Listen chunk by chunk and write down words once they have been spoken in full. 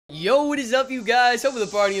Yo, what is up, you guys? Hope the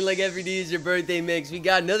party like every day is your birthday mix. We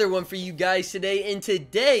got another one for you guys today, and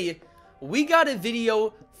today we got a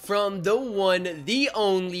video from the one, the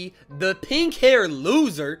only, the pink hair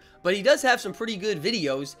loser, but he does have some pretty good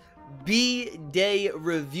videos. BdayReacts.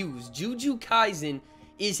 Jujutsu Kaisen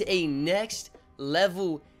is a next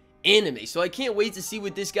level anime, so I can't wait to see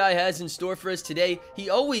what this guy has in store for us today. He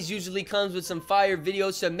always usually comes with some fire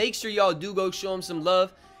videos, so make sure y'all do go show him some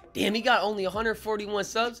love. Damn, he got only 141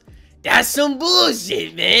 subs. That's some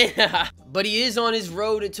bullshit, man. But he is on his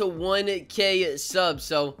road to 1K subs,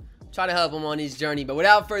 so try to help him on his journey. But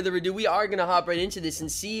without further ado, we are gonna hop right into this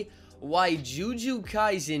and see why Jujutsu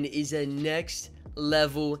Kaisen is a next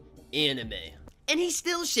level anime. And he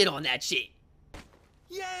still shit on that shit.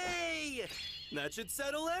 Yay! That should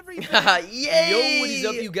settle everything. Yay! Yo, what is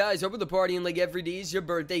up, you guys? Hope the partying like every day is your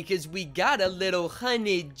birthday, because we got a little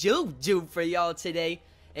honey Jujutsu for y'all today.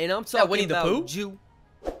 And I'm talking about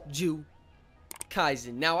Jujutsu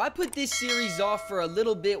Kaisen. Now, I put this series off for a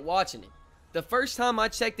little bit watching it. The first time I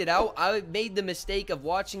checked it out, I made the mistake of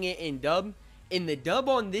watching it in dub. And the dub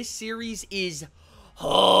on this series is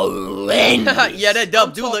horrendous. Yeah, that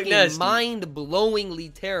dub do look nasty.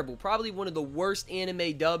 Mind-blowingly terrible. Probably one of the worst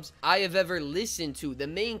anime dubs I have ever listened to. The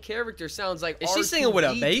main character sounds like Is she singing with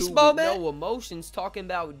a baseball bat? No emotions, talking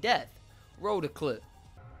about death. Roll the clip.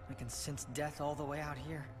 I can sense death all the way out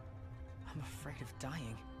here. I'm afraid of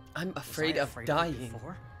dying. I'm afraid of dying.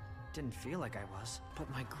 Before? Didn't feel like I was. But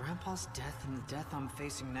my grandpa's death and the death I'm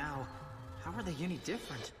facing now, how are they any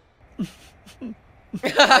different?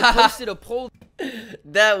 I posted a poll.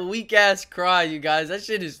 That weak ass cry, you guys. That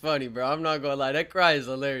shit is funny, bro. I'm not gonna lie. That cry is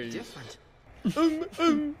hilarious.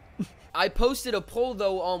 Different. I posted a poll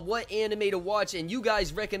though on what anime to watch, and you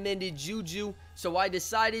guys recommended Juju, so I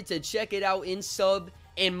decided to check it out in sub.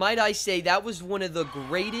 And might I say, that was one of the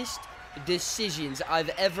greatest decisions I've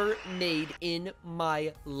ever made in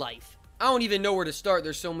my life. I don't even know where to start.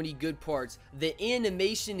 There's so many good parts. The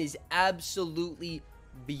animation is absolutely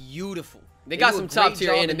beautiful. They got some top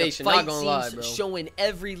tier animation, not gonna lie, bro. Showing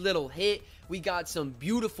every little hit. We got some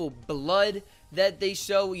beautiful blood that they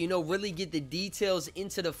show, you know, really get the details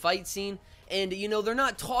into the fight scene. And, you know, they're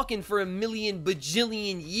not talking for a million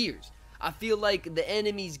bajillion years. I feel like the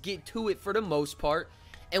enemies get to it for the most part.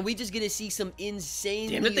 And we just get to see some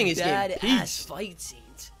insanely badass fight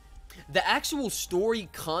scenes. The actual story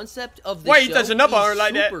concept of the show is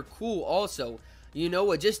super cool also. You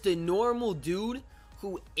know, just a normal dude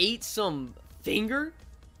who ate some finger.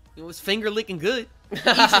 You know, his finger licking good.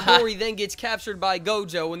 Itadori then gets captured by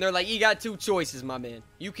Gojo, and they're like, you got two choices, my man.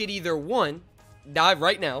 You could either, one, die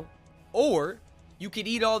right now, or you could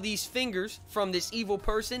eat all these fingers from this evil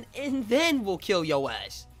person, and then we'll kill your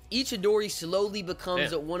ass. Itadori slowly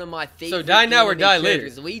becomes one of my favorite. So die now or die later.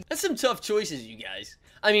 That's some tough choices, you guys.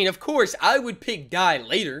 I mean, of course, I would pick die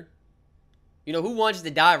later. You know, who wants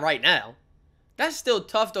to die right now? That's still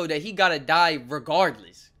tough, though, that he gotta die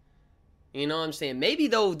regardless. You know what I'm saying? Maybe,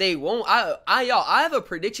 though, they won't. I have a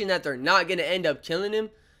prediction that they're not gonna end up killing him,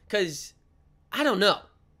 because I don't know.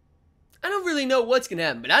 I don't really know what's gonna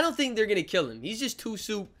happen, but I don't think they're gonna kill him. He's just too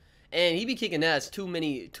soup, and he be kicking ass too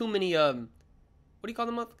many, what do you call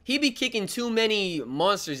them up? He be kicking too many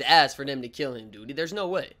monsters' ass for them to kill him, dude. There's no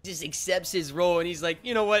way. He just accepts his role, and he's like,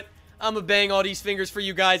 you know what? I'm gonna bang all these fingers for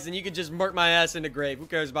you guys, and you can just murk my ass in the grave. Who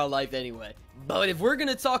cares about life anyway? But if we're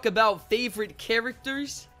gonna talk about favorite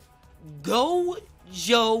characters,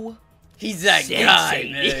 Gojo. He's that guy,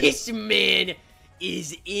 man. This man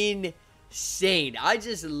is insane. I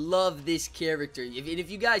just love this character.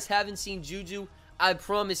 If you guys haven't seen Juju, I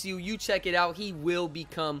promise you, you check it out. He will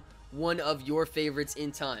become one of your favorites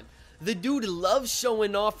in time. The dude loves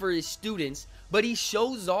showing off for his students, but he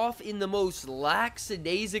shows off in the most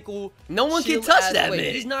lackadaisical, no one can touch that man.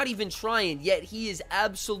 He's not even trying, yet he is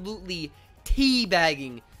absolutely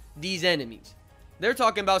teabagging these enemies. They're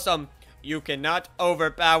talking about some, you cannot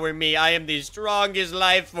overpower me, I am the strongest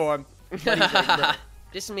life form. But he's like, bro,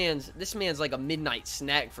 this man's like a midnight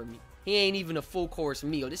snack for me. He ain't even a full course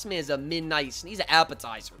meal. This man's a midnight, he's an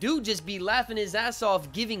appetizer. Dude just be laughing his ass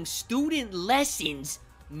off giving student lessons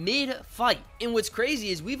mid-fight. And what's crazy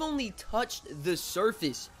is we've only touched the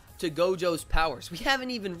surface to Gojo's powers. We haven't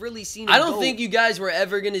even really seen him. I don't think you guys were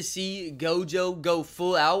ever gonna see Gojo go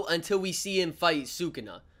full out until we see him fight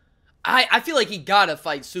Sukuna. I feel like he gotta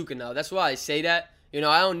fight Sukuna. That's why I say that. You know,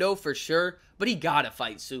 I don't know for sure, but he gotta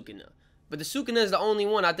fight Sukuna. But the Sukuna is the only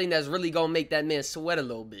one I think that's really gonna make that man sweat a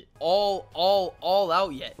little bit. All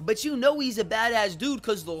out yet. But you know he's a badass dude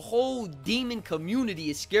because the whole demon community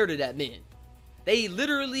is scared of that man. They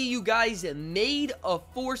literally, you guys, made a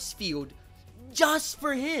force field just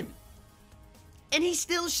for him. And he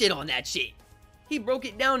still shit on that shit. He broke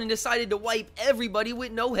it down and decided to wipe everybody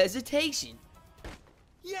with no hesitation.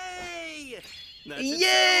 Yay!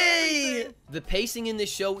 Yay! The pacing in the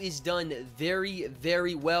show is done very,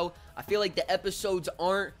 very well. I feel like the episodes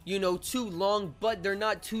aren't, you know, too long, but they're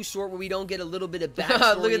not too short where we don't get a little bit of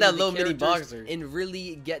backstory. Look at that little mini boxer. And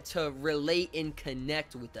really get to relate and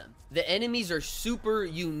connect with them. The enemies are super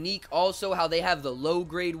unique also, how they have the low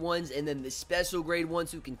grade ones and then the special grade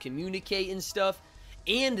ones who can communicate and stuff.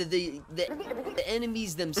 And the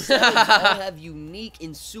enemies themselves all have unique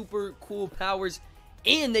and super cool powers.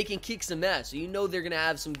 And they can kick some ass, so you know they're going to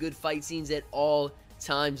have some good fight scenes at all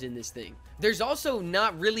times in this thing. There's also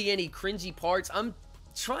not really any cringy parts. I'm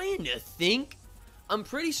trying to think. I'm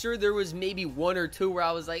pretty sure there was maybe one or two where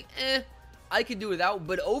I was like, I could do without.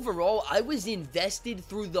 But overall, I was invested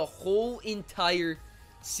through the whole entire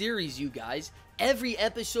series, you guys. Every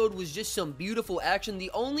episode was just some beautiful action. The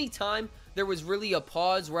only time there was really a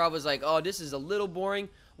pause where I was like, oh, this is a little boring,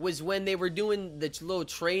 was when they were doing the little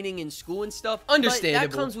training in school and stuff. Understandable.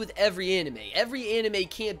 But that comes with every anime. Every anime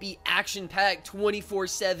can't be action-packed,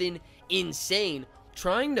 24/7, insane.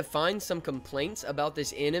 Trying to find some complaints about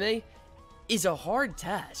this anime is a hard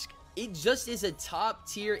task. It just is a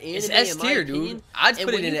top-tier anime, it's S tier, dude. I'd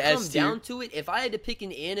put it in an S tier. Down to it, if I had to pick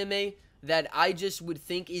an anime that I just would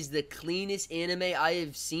think is the cleanest anime I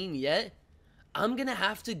have seen yet, I'm gonna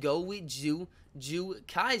have to go with Jujutsu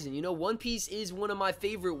Kaisen. You know, One Piece is one of my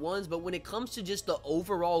favorite ones, but when it comes to just the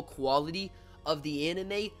overall quality of the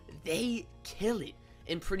anime, they kill it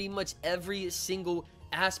in pretty much every single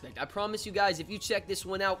aspect. I promise you guys, if you check this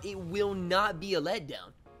one out, it will not be a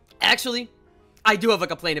letdown. Actually, I do have a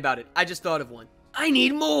complaint about it. I just thought of one. I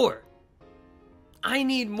need more. I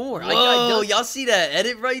need more. Whoa, y'all see that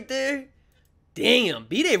edit right there? Damn,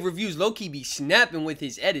 B-Day Reviews low-key be snapping with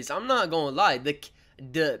his edits. I'm not gonna lie.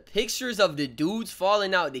 The pictures of the dudes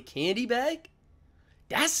falling out the candy bag,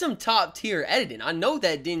 that's some top-tier editing. I know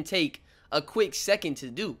that didn't take a quick second to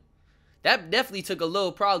do. That definitely took a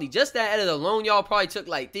little, probably, just that edit alone, y'all probably took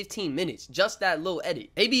like 15 minutes. Just that little edit.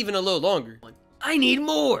 Maybe even a little longer. I need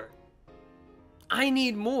more. I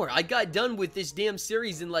need more. I got done with this damn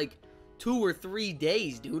series in like 2 or 3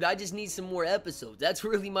 days, dude. I just need some more episodes. That's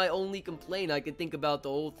really my only complaint I could think about the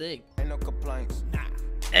whole thing. Ain't no complaints.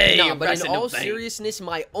 Hey, nah, but in all seriousness,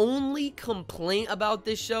 my only complaint about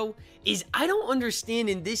this show is I don't understand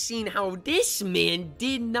in this scene how this man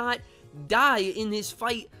did not die in his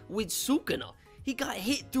fight with Sukuna. He got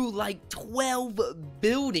hit through like 12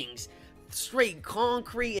 buildings, straight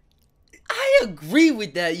concrete. I agree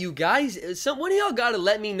with that, you guys. One of y'all gotta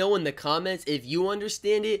let me know in the comments if you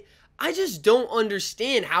understand it. I just don't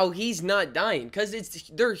understand how he's not dying, because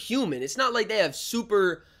they're human. It's not like they have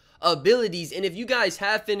super abilities. And if you guys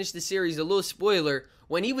have finished the series, a little spoiler,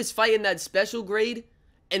 when he was fighting that special grade,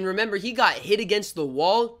 and remember, he got hit against the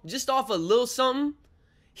wall just off a little something,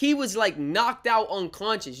 he was like knocked out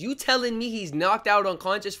unconscious. You telling me he's knocked out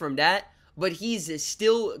unconscious from that, but he's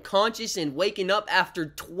still conscious and waking up after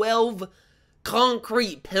 12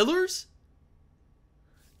 concrete pillars?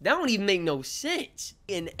 That don't even make no sense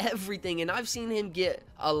in everything. And I've seen him get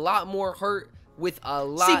a lot more hurt with a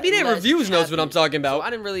lot. See, B-Day Reviews knows what I'm talking about. So I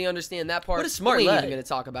didn't really understand that part. What a smart we ain't lad. even gonna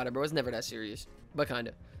talk about it, bro. It's never that serious, but kind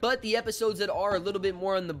of. But the episodes that are a little bit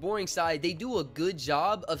more on the boring side, they do a good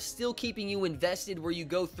job of still keeping you invested where you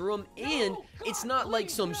go through them. And it's not like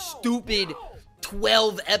some stupid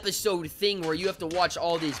 12 episode thing where you have to watch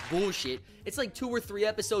all this bullshit. It's like 2 or 3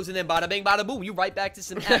 episodes and then bada bing bada boom, you right back to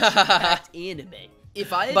some action-packed anime.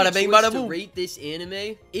 If I had a choice to rate this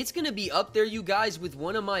anime, it's gonna be up there, you guys, with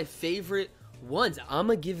one of my favorite ones. I'm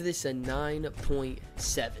gonna give this a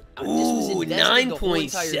 9.7. Ooh,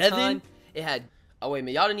 9.7? It had, oh wait a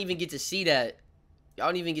minute, y'all didn't even get to see that. Y'all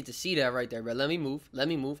didn't even get to see that right there, bro. Let me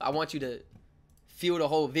move. I want you to feel the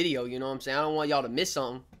whole video, you know what I'm saying? I don't want y'all to miss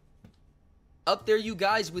something. Up there, you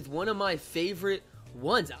guys, with one of my favorite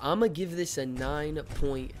ones. I'm gonna give this a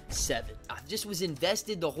 9.7. I just was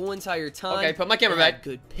invested the whole entire time. Okay, put my camera back.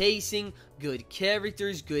 Good pacing, good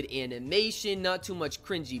characters, good animation, not too much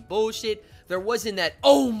cringy bullshit. There wasn't that,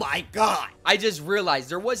 oh my god, I just realized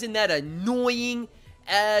there wasn't that annoying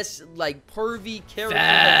ass, like, pervy character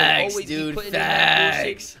that could always be putting in that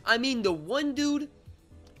bullshit. I mean, the one dude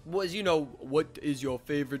was, you know, what is your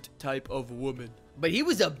favorite type of woman? But he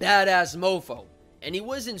was a badass mofo. And he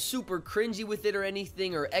wasn't super cringy with it or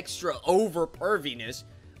anything or extra over perviness.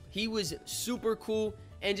 He was super cool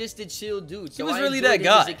and just a chill dude. So he was I really enjoyed that him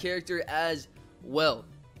guy as a character as well.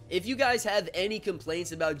 If you guys have any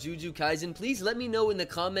complaints about Jujutsu Kaisen, please let me know in the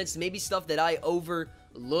comments. Maybe stuff that I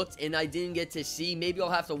overlooked and I didn't get to see. Maybe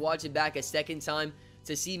I'll have to watch it back a second time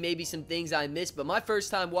to see maybe some things I missed. But my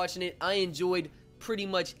first time watching it, I enjoyed pretty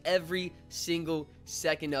much every single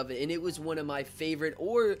second of it. And it was one of my favorite,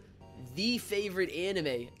 or the favorite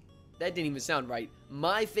anime. That didn't even sound right.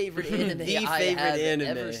 My favorite anime I have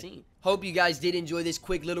ever seen. Hope you guys did enjoy this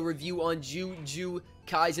quick little review on Jujutsu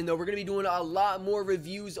Kaisen, though. We're going to be doing a lot more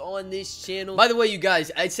reviews on this channel. By the way, you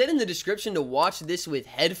guys, I said in the description to watch this with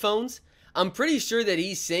headphones. I'm pretty sure that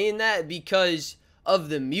he's saying that because of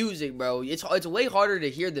the music, bro. It's way harder to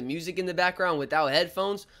hear the music in the background without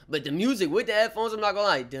headphones, but the music with the headphones, I'm not gonna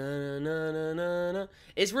lie, dun-dun-dun-dun-dun,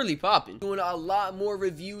 it's really popping. Doing a lot more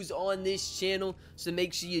reviews on this channel, so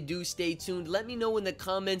make sure you do stay tuned. Let me know in the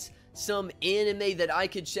comments some anime that I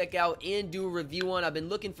could check out and do a review on. I've been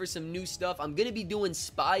looking for some new stuff. I'm gonna be doing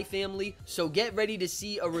Spy Family, so get ready to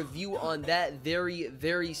see a review on that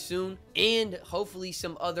very soon, and hopefully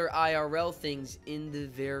some other IRL things in the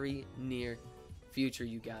very near future,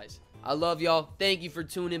 you guys. I love y'all. Thank you for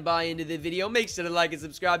tuning by into the video. Make sure to like and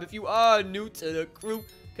subscribe if you are new to the crew,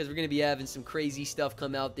 because we're gonna be having some crazy stuff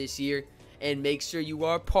come out this year. And make sure you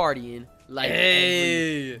are partying like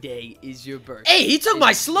every day is your birthday. Hey, he took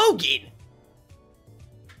my slogan.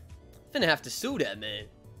 Finna have to sue that man.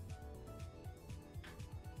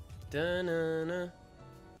 Da-na-na.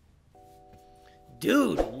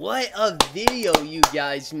 Dude, what a video, you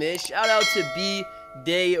guys, man. Shout out to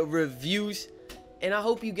BdayReacts. And I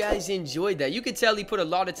hope you guys enjoyed that. You could tell he put a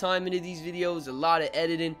lot of time into these videos, a lot of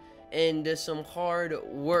editing, and some hard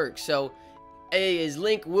work. So, his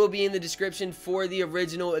link will be in the description for the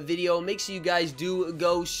original video. Make sure you guys do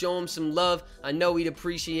go show him some love. I know he'd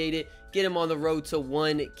appreciate it. Get him on the road to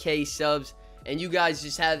 1K subs. And you guys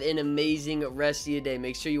just have an amazing rest of your day.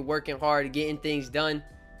 Make sure you're working hard, getting things done.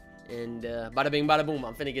 And bada bing, bada boom.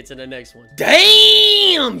 I'm finna get to the next one.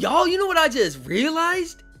 Damn, y'all, you know what I just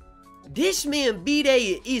realized? This man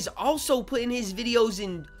B-Day is also putting his videos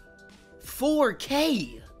in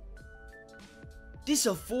 4K. This is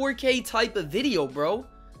a 4K type of video, bro.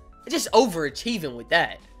 Just overachieving with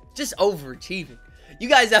that. Just overachieving. You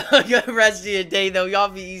guys have a good rest of your day, though. Y'all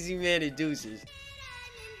be easy, man, and deuces.